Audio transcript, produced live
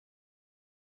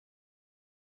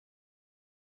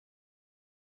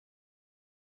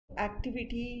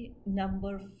Activity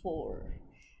number 4.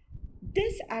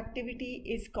 This activity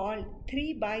is called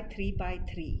 3 by 3 by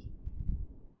 3.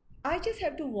 I just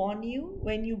have to warn you,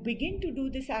 when you begin to do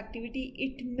this activity,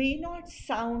 it may not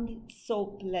sound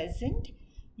so pleasant.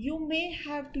 You may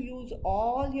have to use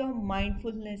all your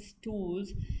mindfulness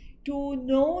tools to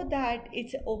know that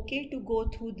it's okay to go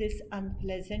through this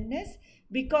unpleasantness,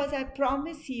 because I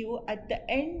promise you at the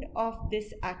end of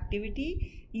this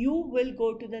activity, you will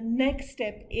go to the next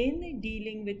step in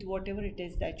dealing with whatever it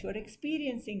is that you're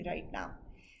experiencing right now.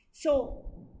 So,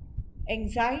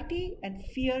 anxiety and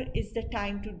fear is the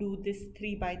time to do this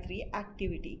 3 by 3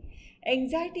 activity.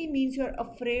 Anxiety means you're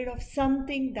afraid of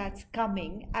something that's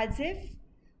coming, as if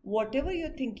whatever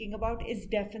you're thinking about is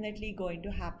definitely going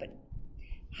to happen.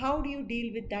 How do you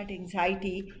deal with that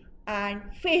anxiety and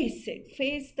face it?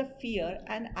 Face the fear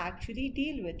and actually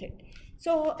deal with it.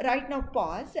 So right now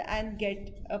pause and get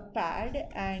a pad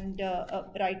and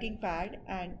a writing pad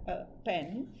and a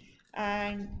pen,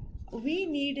 and we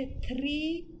need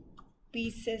 3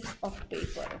 pieces of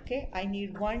paper. Okay, I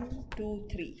need 1, 2,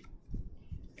 3.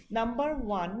 Number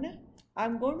 1,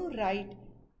 I'm going to write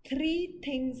 3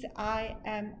 things I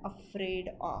am afraid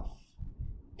of.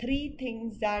 3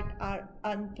 things that are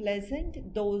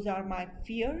unpleasant. Those are my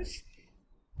fears.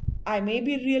 I may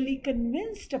be really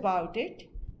convinced about it,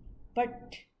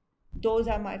 but those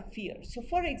are my fears. So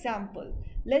for example,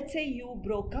 let's say you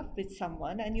broke up with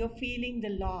someone and you're feeling the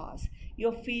loss.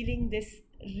 You're feeling this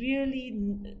really,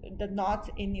 the knots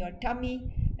in your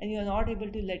tummy, and you're not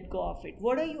able to let go of it.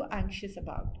 What are you anxious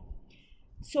about?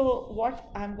 So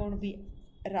what I'm going to be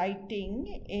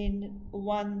writing in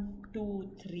 1,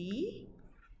 2, 3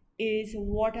 is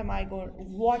what am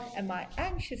I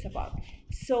anxious about?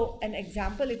 So an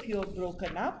example, if you're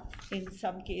broken up, in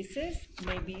some cases,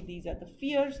 maybe these are the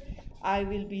fears. I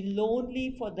will be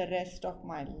lonely for the rest of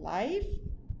my life.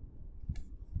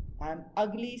 I'm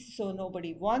ugly, so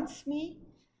nobody wants me.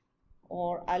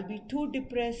 Or I'll be too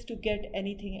depressed to get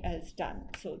anything else done.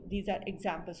 So these are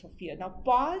examples of fear. Now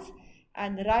pause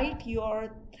and write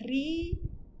your 3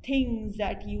 things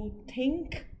that you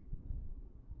think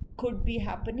could be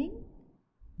happening.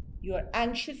 You're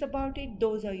anxious about it.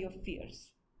 Those are your fears.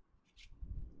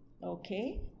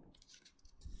 Okay.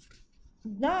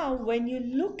 Now, when you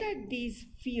look at these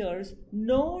fears,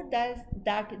 know that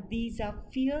these are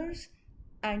fears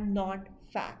and not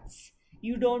facts.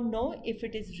 You don't know if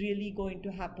it is really going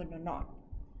to happen or not.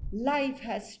 Life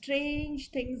has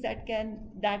strange things that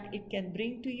it can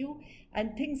bring to you,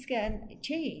 and things can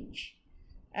change.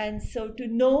 And so to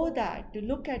know that, to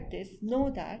look at this,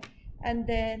 know that, and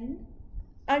then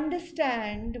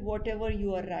understand whatever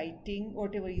you are writing,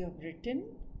 whatever you have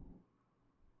written,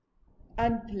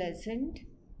 unpleasant,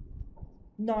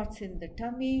 knots in the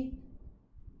tummy,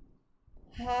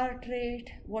 heart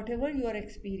rate, whatever you are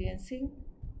experiencing,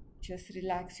 just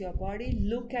relax your body,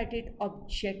 look at it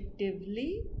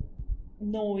objectively,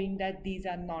 knowing that these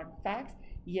are not facts.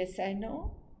 Yes, I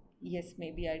know. Yes,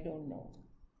 maybe I don't know.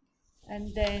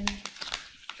 And then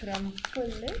crumple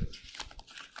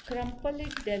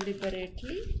it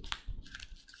deliberately,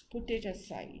 put it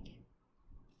aside.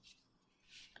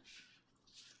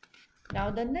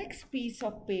 Now the next piece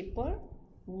of paper,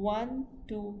 1,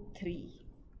 2, 3.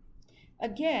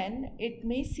 Again, it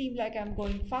may seem like I'm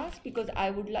going fast because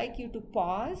I would like you to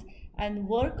pause and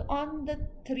work on the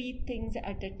 3 things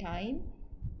at a time,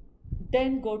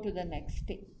 then go to the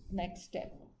next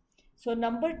step. So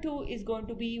number 2 is going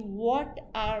to be, what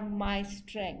are my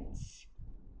strengths?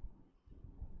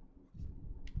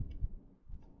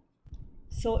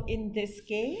 So in this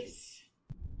case,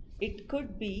 it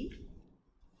could be,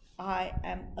 I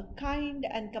am a kind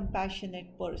and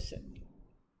compassionate person.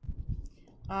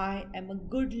 I am a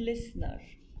good listener.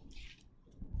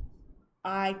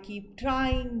 I keep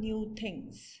trying new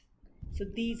things. So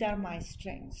these are my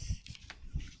strengths.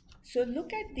 So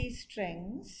look at these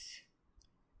strengths,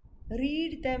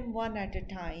 read them one at a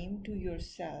time to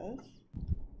yourself,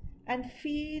 and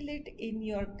feel it in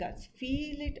your guts.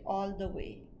 Feel it all the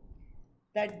way.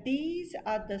 That these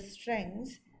are the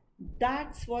strengths.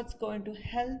 That's what's going to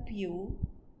help you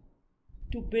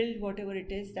to build whatever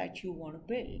it is that you want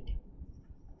to build.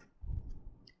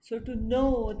 So to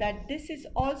know that this is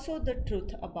also the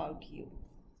truth about you.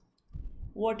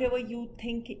 Whatever you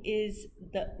think is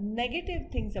the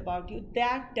negative things about you,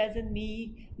 that doesn't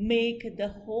make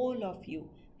the whole of you.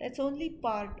 That's only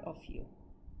part of you.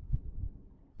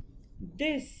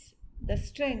 The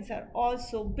strengths are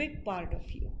also big part of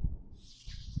you.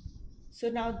 So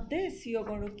now this you're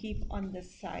going to keep on the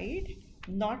side,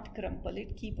 not crumple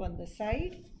it, keep on the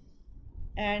side.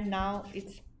 And now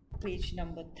it's page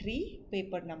number 3,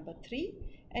 paper number 3.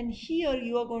 And here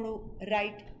you are going to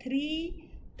write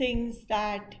 3 things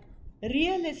that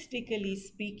realistically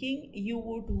speaking you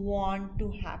would want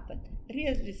to happen.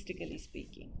 Realistically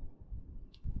speaking.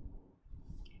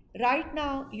 Right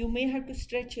now, you may have to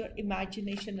stretch your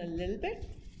imagination a little bit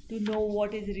to know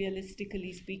what is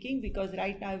realistically speaking, because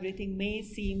right now everything may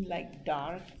seem like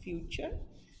dark future,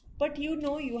 but you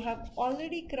know you have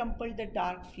already crumpled the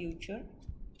dark future,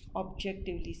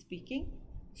 objectively speaking.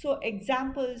 So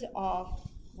examples of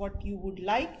what you would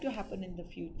like to happen in the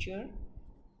future,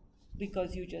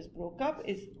 because you just broke up,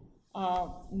 is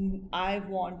I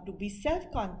want to be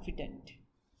self-confident.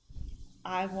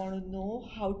 I want to know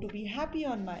how to be happy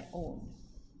on my own.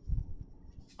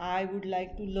 I would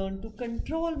like to learn to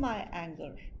control my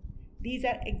anger. These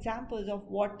are examples of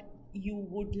what you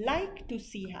would like to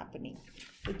see happening.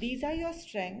 So these are your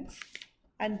strengths,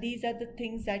 and these are the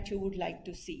things that you would like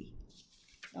to see.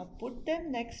 Now put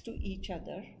them next to each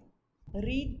other,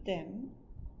 read them,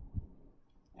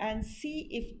 and see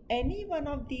if any one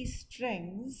of these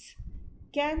strengths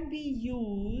can be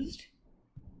used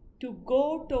to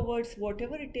go towards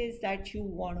whatever it is that you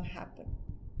want to happen.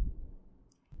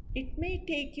 It may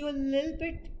take you a little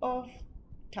bit of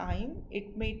time,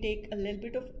 it may take a little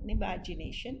bit of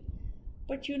imagination,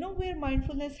 but you know where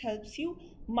mindfulness helps you?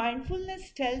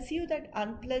 Mindfulness tells you that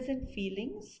unpleasant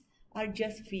feelings are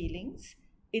just feelings.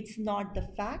 It's not the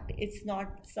fact, it's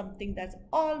not something that's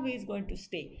always going to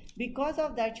stay. Because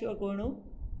of that, you are going to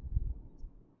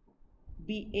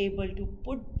be able to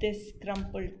put this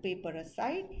crumpled paper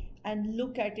aside and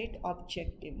look at it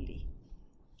objectively.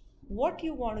 What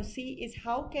you want to see is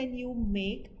how can you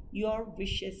make your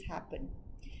wishes happen.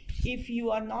 If you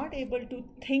are not able to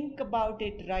think about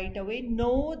it right away,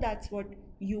 know that's what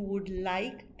you would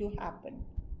like to happen.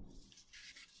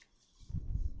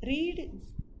 Read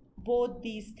both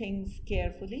these things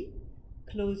carefully,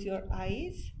 close your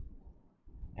eyes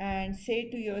and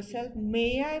say to yourself,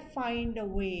 may I find a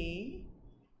way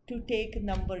to take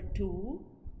number 2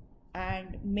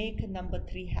 and make number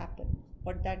 3 happen.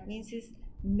 What that means is,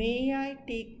 may I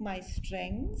take my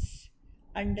strengths,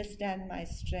 understand my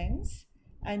strengths,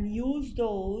 and use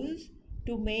those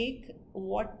to make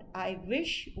what I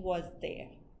wish was there.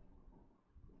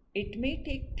 It may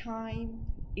take time,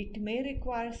 it may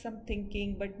require some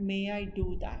thinking, but may I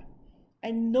do that?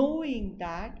 And knowing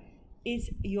that is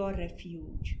your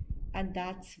refuge, and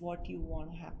that's what you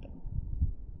want to happen.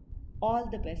 All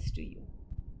the best to you.